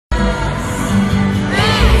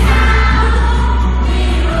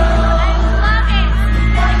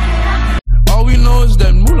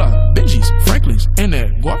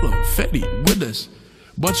Guala, Fetty, with this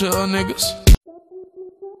bunch of niggas.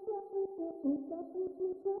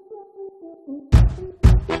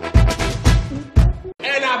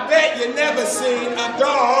 And I bet you never seen a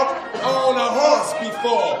dog on a horse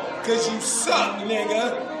before, cause you suck,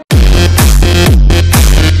 nigga.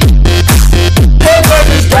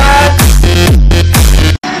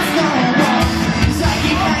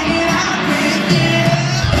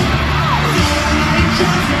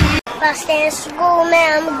 If I stay in school,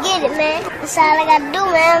 man, I'ma get it, man. That's all I gotta do,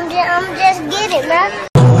 man. I'ma just get it, man.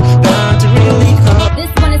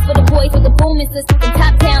 This one is for the boys with the booming system,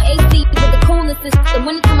 top down AC with the coolest system.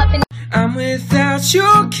 When you come up in I'm without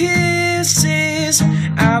your kisses,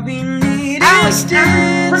 I'll be needing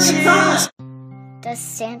stitches. Does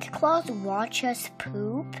Santa Claus watch us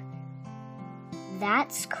poop?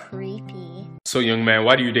 That's creepy. So, young man,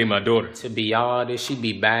 why do you date my daughter? To be honest, she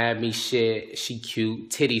be buying me shit. She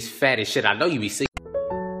cute, titties fat as shit. I know you be sick.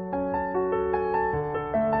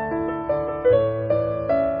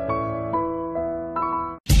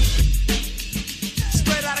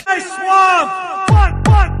 Hey, Swamp!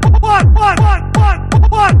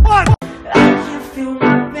 What? I can feel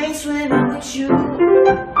my face when I'm with you.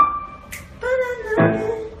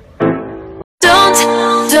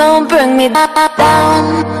 Don't bring me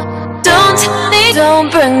down.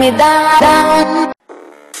 Don't bring me down.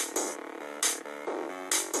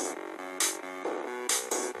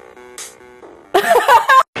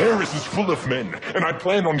 Paris is full of men, and I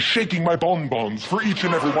plan on shaking my bonbons for each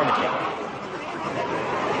and every one of them.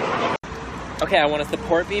 Okay, I want a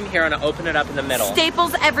support beam here and I open it up in the middle.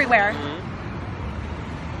 Staples everywhere.